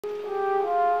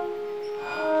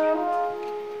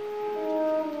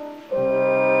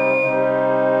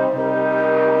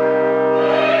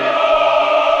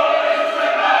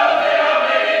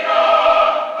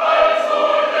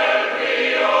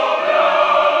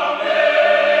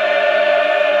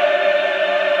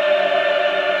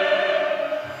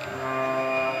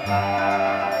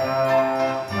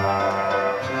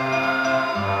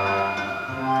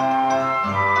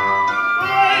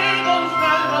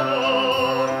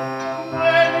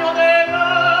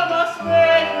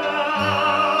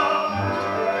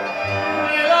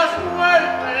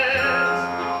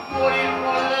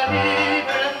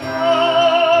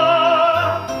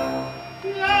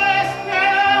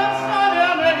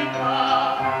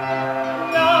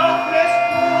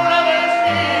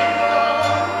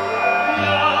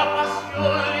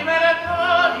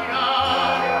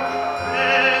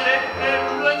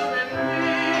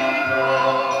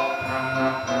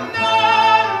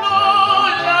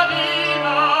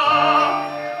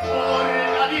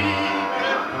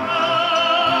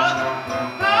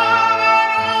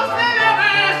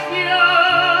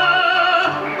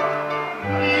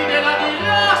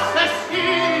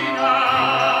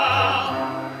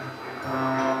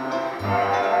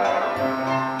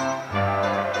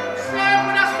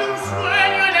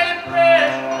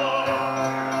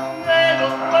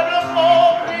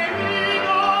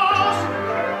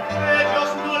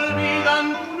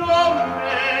gritan tu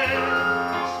nombre,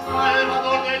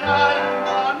 Salvador del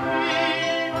alma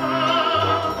mía.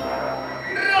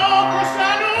 Rojos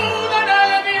saludan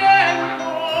al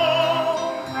viento,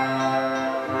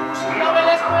 tus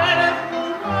claveles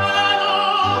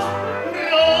perfumados,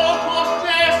 rojos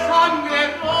de sangre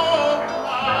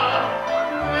roja,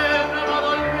 derramado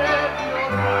al medio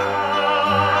mar.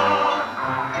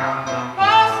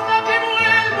 Hasta que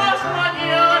vuelvas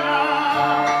mañana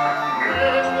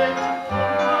desde tu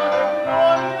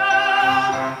gloria,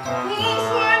 tu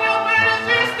sueño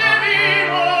persiste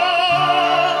vivo,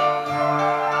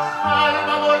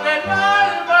 Salvador del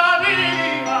alma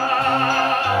mía.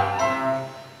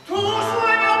 Tu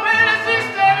sueño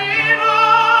persiste vivo,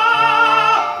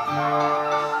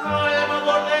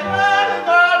 Salvador del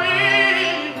alma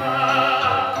mía.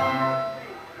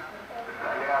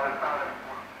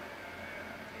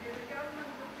 It is the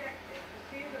government's objective to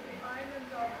see that the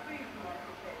islands are free from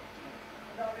occupation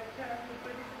and are returned to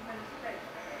British administration.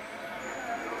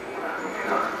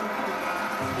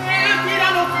 El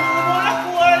tirano tuvo la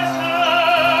fuerza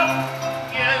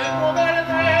y el poder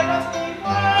de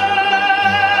lastimar,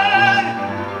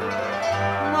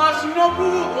 mas no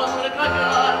pudo hacer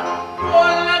callar